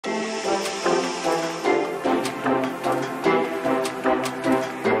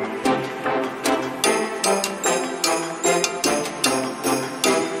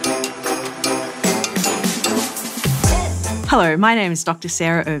Hello, my name is Dr.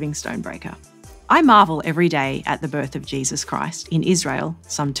 Sarah Irving Stonebreaker. I marvel every day at the birth of Jesus Christ in Israel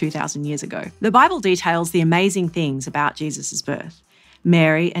some 2,000 years ago. The Bible details the amazing things about Jesus' birth.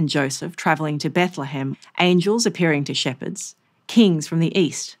 Mary and Joseph travelling to Bethlehem, angels appearing to shepherds, kings from the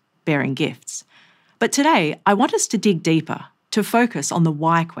east bearing gifts. But today, I want us to dig deeper, to focus on the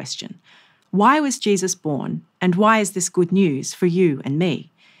why question. Why was Jesus born, and why is this good news for you and me?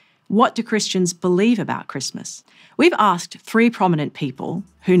 What do Christians believe about Christmas? We've asked 3 prominent people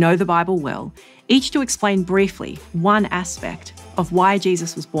who know the Bible well, each to explain briefly one aspect of why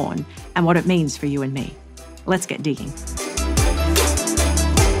Jesus was born and what it means for you and me. Let's get digging.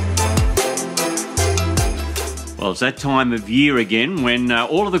 Well, it's that time of year again when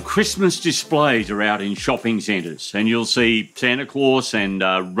all of the Christmas displays are out in shopping centres, and you'll see Santa Claus and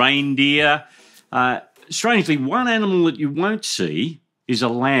reindeer. Strangely, one animal that you won't see is a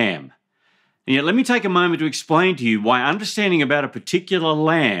lamb. And yet, let me take a moment to explain to you why understanding about a particular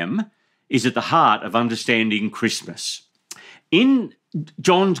lamb is at the heart of understanding Christmas. In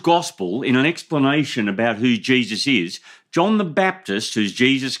John's Gospel, in an explanation about who Jesus is, John the Baptist, who's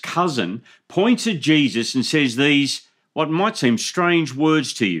Jesus' cousin, points at Jesus and says these, what might seem strange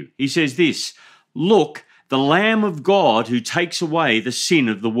words to you. He says this, "Look, the Lamb of God who takes away the sin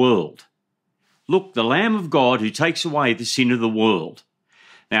of the world." Look, the Lamb of God who takes away the sin of the world.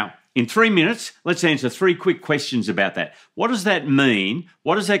 Now, in 3 minutes, let's answer 3 quick questions about that. What does that mean?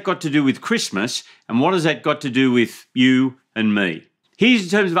 What has that got to do with Christmas? And what has that got to do with you and me? Here's in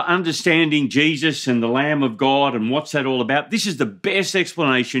terms of understanding Jesus and the Lamb of God and what's that all about. This is the best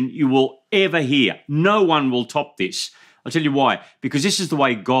explanation you will ever hear. No one will top this. I'll tell you why. Because this is the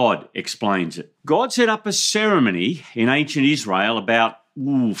way God explains it. God set up a ceremony in ancient Israel about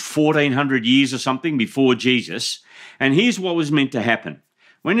 1,400 years or something before Jesus. And here's what was meant to happen.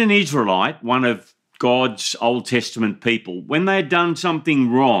 When an Israelite, one of God's Old Testament people, when they had done something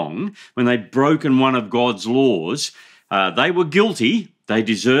wrong, when they'd broken one of God's laws, they were guilty. They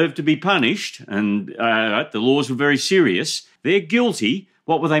deserved to be punished, and the laws were very serious. They're guilty.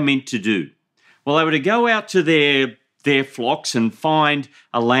 What were they meant to do? Well, they were to go out to their flocks and find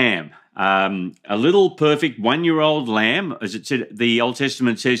a lamb, a little perfect 1-year-old lamb, as it said, the Old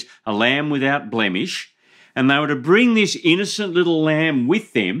Testament says, a lamb without blemish. And they were to bring this innocent little lamb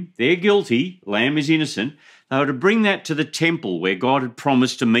with them. They're guilty. Lamb is innocent. They were to bring that to the temple where God had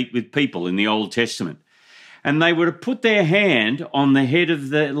promised to meet with people in the Old Testament. And they were to put their hand on the head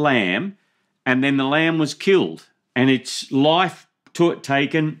of the lamb, and then the lamb was killed, and its life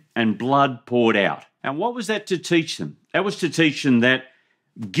taken and blood poured out. And what was that to teach them? That was to teach them that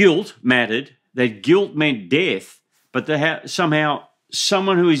guilt mattered, that guilt meant death, but that somehow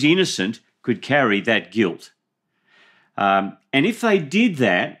someone who is innocent could carry that guilt. And if they did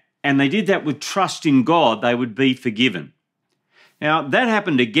that, and they did that with trust in God, they would be forgiven. Now, that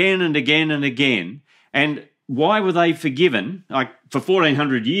happened again and again and again. And why were they forgiven? Like for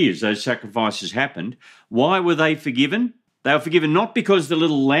 1,400 years, those sacrifices happened. Why were they forgiven? They were forgiven not because the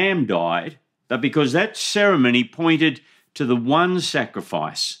little lamb died, but because that ceremony pointed to the one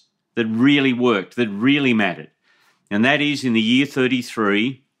sacrifice that really worked, that really mattered. And that is in the year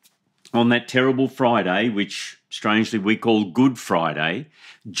 33, on that terrible Friday, which strangely we call Good Friday,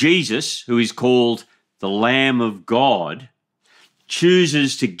 Jesus, who is called the Lamb of God,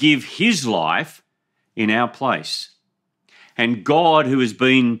 chooses to give his life in our place. And God, who has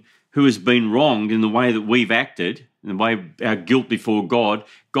been wronged in the way that we've acted, in the way our guilt before God,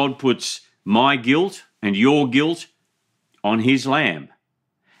 God puts my guilt and your guilt on his lamb.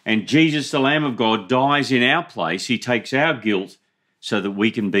 And Jesus, the Lamb of God, dies in our place. He takes our guilt so that we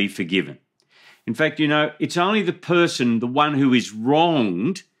can be forgiven. In fact, you know, it's only the person, the one who is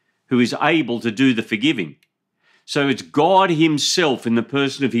wronged, who is able to do the forgiving. So it's God himself in the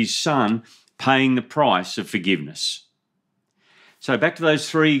person of his Son paying the price of forgiveness. So back to those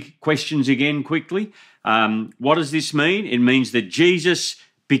 3 questions again quickly. What does this mean? It means that Jesus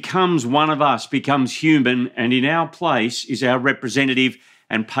becomes one of us, becomes human, and in our place is our representative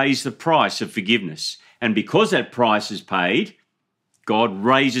and pays the price of forgiveness. And because that price is paid, God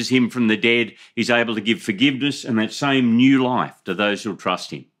raises him from the dead. He's able to give forgiveness and that same new life to those who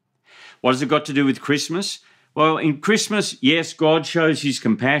trust him. What has it got to do with Christmas? Well, in Christmas, yes, God shows his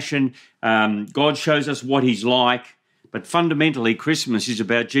compassion. God shows us what he's like. But fundamentally, Christmas is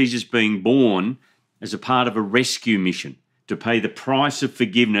about Jesus being born as a part of a rescue mission to pay the price of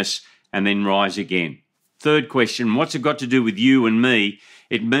forgiveness and then rise again. Third question, what's it got to do with you and me?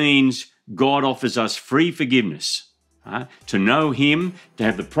 It means God offers us free forgiveness. To know him, to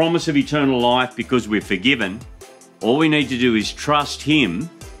have the promise of eternal life because we're forgiven. All we need to do is trust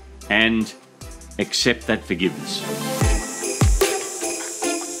him and accept that forgiveness.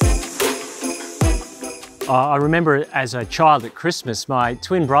 I remember as a child at Christmas, my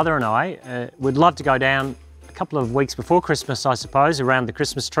twin brother and I would love to go down a couple of weeks before Christmas, I suppose, around the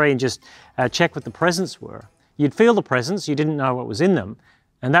Christmas tree and just check what the presents were. You'd feel the presents, you didn't know what was in them,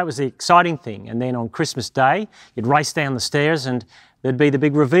 and that was the exciting thing. And then on Christmas Day, you'd race down the stairs and there'd be the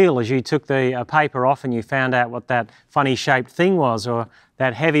big reveal as you took the paper off and you found out what that funny shaped thing was, or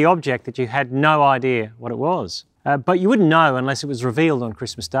that heavy object that you had no idea what it was. But you wouldn't know unless it was revealed on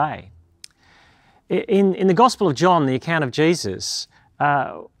Christmas Day. In the Gospel of John, the account of Jesus,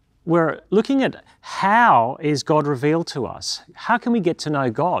 we're looking at how is God revealed to us? How can we get to know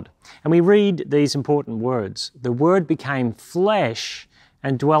God? And we read these important words. The Word became flesh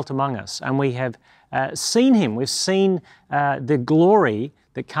and dwelt among us, and we have seen Him. We've seen the glory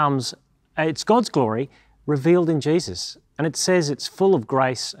that comes, it's God's glory revealed in Jesus. And it says it's full of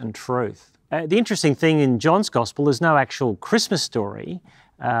grace and truth. The interesting thing in John's Gospel, there's no actual Christmas story.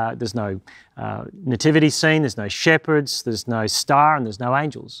 There's no nativity scene, there's no shepherds, there's no star, and there's no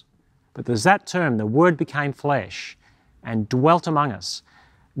angels. But there's that term, the Word became flesh and dwelt among us.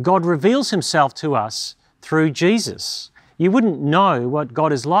 God reveals Himself to us through Jesus. You wouldn't know what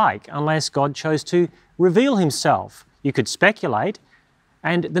God is like unless God chose to reveal Himself. You could speculate,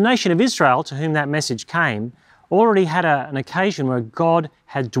 and the nation of Israel, to whom that message came, already had an occasion where God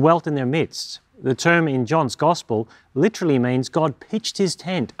had dwelt in their midst. The term in John's Gospel literally means God pitched His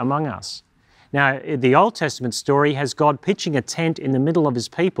tent among us. Now, the Old Testament story has God pitching a tent in the middle of His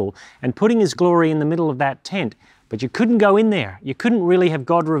people and putting His glory in the middle of that tent, but you couldn't go in there. You couldn't really have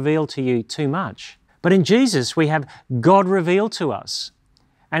God revealed to you too much. But in Jesus, we have God revealed to us.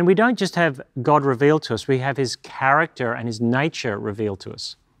 And we don't just have God revealed to us, we have His character and His nature revealed to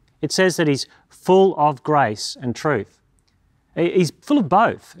us. It says that He's full of grace and truth. He's full of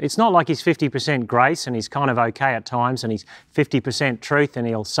both. It's not like He's 50% grace and He's kind of okay at times and He's 50% truth and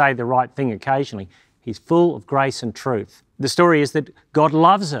He'll say the right thing occasionally. He's full of grace and truth. The story is that God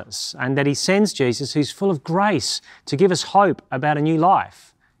loves us and that He sends Jesus, who's full of grace, to give us hope about a new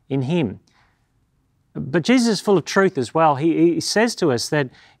life in Him. But Jesus is full of truth as well. He says to us that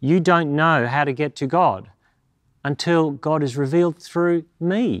you don't know how to get to God until God is revealed through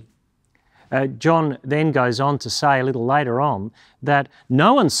me. John then goes on to say a little later on that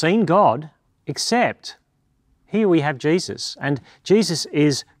no one's seen God except here we have Jesus. And Jesus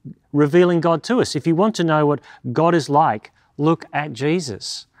is revealing God to us. If you want to know what God is like, look at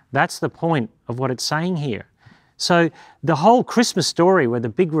Jesus. That's the point of what it's saying here. So the whole Christmas story where the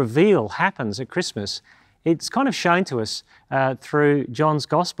big reveal happens at Christmas, it's kind of shown to us through John's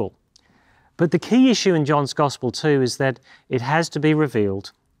Gospel. But the key issue in John's Gospel too is that it has to be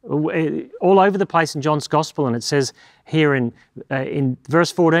revealed all over the place in John's Gospel, and it says here in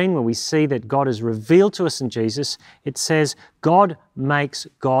verse 14, where we see that God is revealed to us in Jesus, it says God makes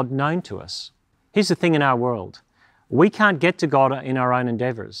God known to us. Here's the thing in our world. We can't get to God in our own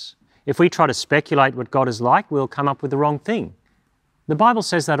endeavours. If we try to speculate what God is like, we'll come up with the wrong thing. The Bible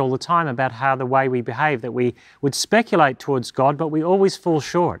says that all the time about how the way we behave, that we would speculate towards God, but we always fall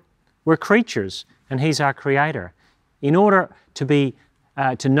short. We're creatures, and He's our Creator. In order to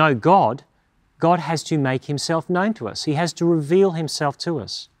know God, God has to make Himself known to us. He has to reveal Himself to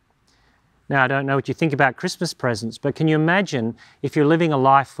us. Now, I don't know what you think about Christmas presents, but can you imagine if you're living a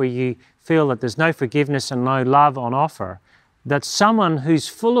life where you feel that there's no forgiveness and no love on offer, that someone who's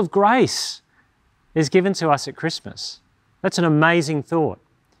full of grace is given to us at Christmas? That's an amazing thought.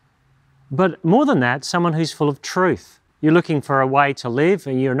 But more than that, someone who's full of truth. You're looking for a way to live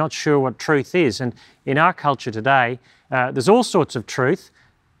and you're not sure what truth is. And in our culture today, there's all sorts of truth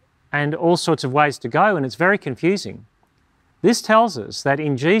and all sorts of ways to go, and it's very confusing. This tells us that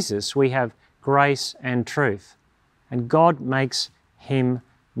in Jesus we have grace and truth, and God makes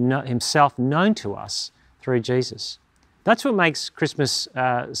Himself known to us through Jesus. That's what makes Christmas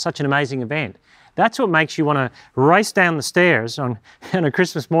such an amazing event. That's what makes you want to race down the stairs on a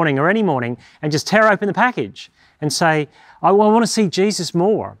Christmas morning or any morning and just tear open the package and say, I want to see Jesus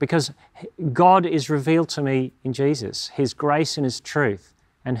more, because God is revealed to me in Jesus. His grace and His truth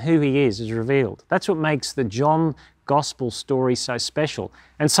and who He is revealed. That's what makes the John Gospel story so special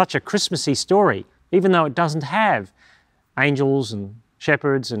and such a Christmassy story, even though it doesn't have angels and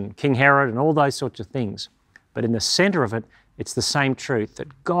shepherds and King Herod and all those sorts of things. But in the center of it, it's the same truth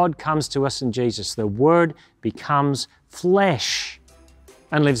that God comes to us in Jesus. The Word becomes flesh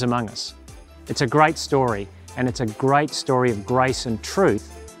and lives among us. It's a great story, and it's a great story of grace and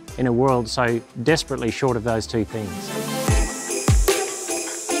truth in a world so desperately short of those two things.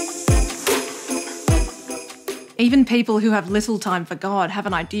 Even people who have little time for God have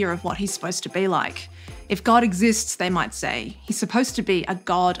an idea of what He's supposed to be like. If God exists, they might say, He's supposed to be a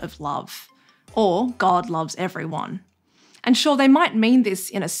God of love. or God loves everyone. And sure, they might mean this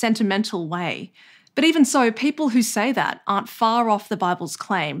in a sentimental way, but even so, people who say that aren't far off the Bible's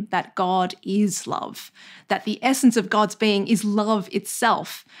claim that God is love, that the essence of God's being is love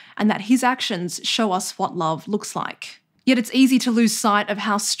itself, and that his actions show us what love looks like. Yet it's easy to lose sight of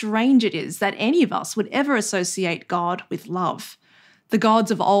how strange it is that any of us would ever associate God with love. The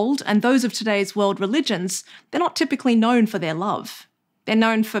gods of old and those of today's world religions, they're not typically known for their love. They're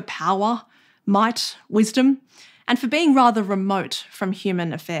known for power, might, wisdom, and for being rather remote from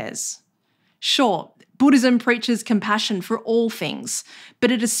human affairs. Sure, Buddhism preaches compassion for all things, but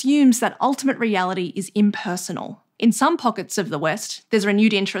it assumes that ultimate reality is impersonal. In some pockets of the West, there's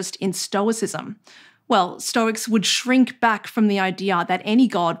renewed interest in Stoicism. Well, Stoics would shrink back from the idea that any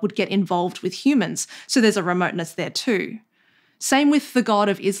god would get involved with humans, so there's a remoteness there too. Same with the God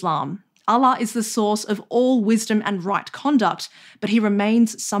of Islam. Allah is the source of all wisdom and right conduct, but he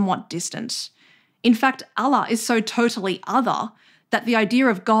remains somewhat distant. In fact, Allah is so totally other that the idea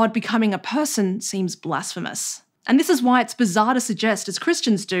of God becoming a person seems blasphemous. And this is why it's bizarre to suggest, as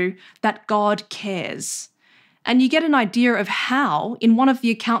Christians do, that God cares. And you get an idea of how in one of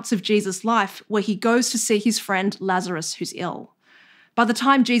the accounts of Jesus' life where he goes to see his friend Lazarus who's ill. By the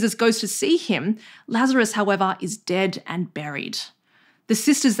time Jesus goes to see him, Lazarus, however, is dead and buried. The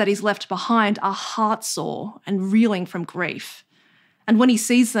sisters that he's left behind are heartsore and reeling from grief. And when he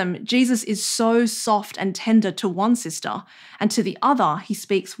sees them, Jesus is so soft and tender to one sister, and to the other he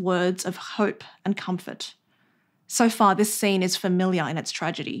speaks words of hope and comfort. So far, this scene is familiar in its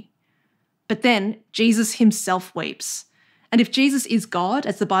tragedy. But then Jesus himself weeps. And if Jesus is God,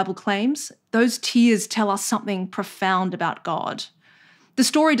 as the Bible claims, those tears tell us something profound about God. The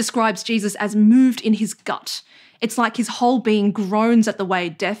story describes Jesus as moved in his gut. It's like his whole being groans at the way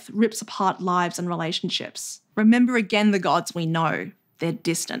death rips apart lives and relationships. Remember again the gods we know. They're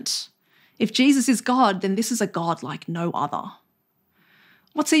distant. If Jesus is God, then this is a God like no other.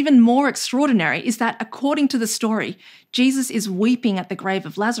 What's even more extraordinary is that, according to the story, Jesus is weeping at the grave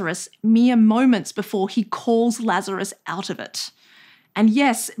of Lazarus mere moments before he calls Lazarus out of it. And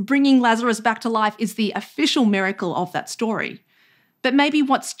yes, bringing Lazarus back to life is the official miracle of that story. But maybe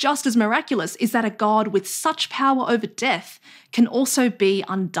what's just as miraculous is that a God with such power over death can also be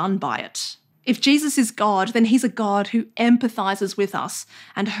undone by it. If Jesus is God, then he's a God who empathizes with us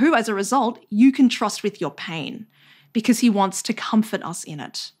and who, as a result, you can trust with your pain because he wants to comfort us in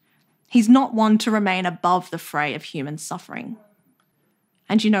it. He's not one to remain above the fray of human suffering.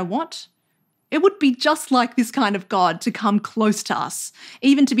 And you know what? It would be just like this kind of God to come close to us,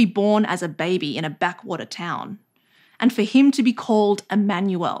 even to be born as a baby in a backwater town, and for him to be called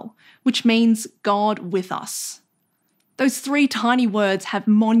Emmanuel, which means God with us. Those three tiny words have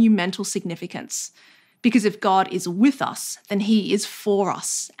monumental significance, because if God is with us, then he is for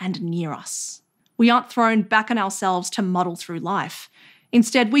us and near us. We aren't thrown back on ourselves to muddle through life.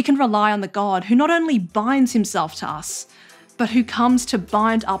 Instead, we can rely on the God who not only binds himself to us, but who comes to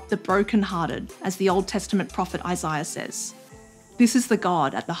bind up the brokenhearted, as the Old Testament prophet Isaiah says. This is the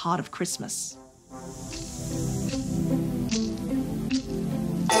God at the heart of Christmas.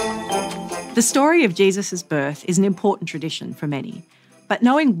 The story of Jesus' birth is an important tradition for many, but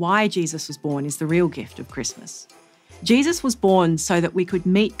knowing why Jesus was born is the real gift of Christmas. Jesus was born so that we could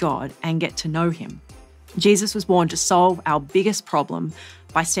meet God and get to know him. Jesus was born to solve our biggest problem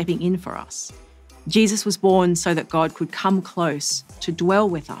by stepping in for us. Jesus was born so that God could come close, to dwell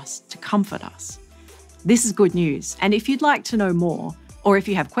with us, to comfort us. This is good news, and if you'd like to know more, or if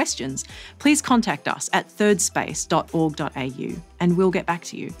you have questions, please contact us at thirdspace.org.au and we'll get back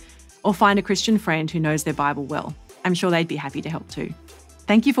to you. Or find a Christian friend who knows their Bible well. I'm sure they'd be happy to help too.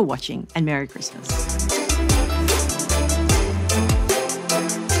 Thank you for watching, and Merry Christmas.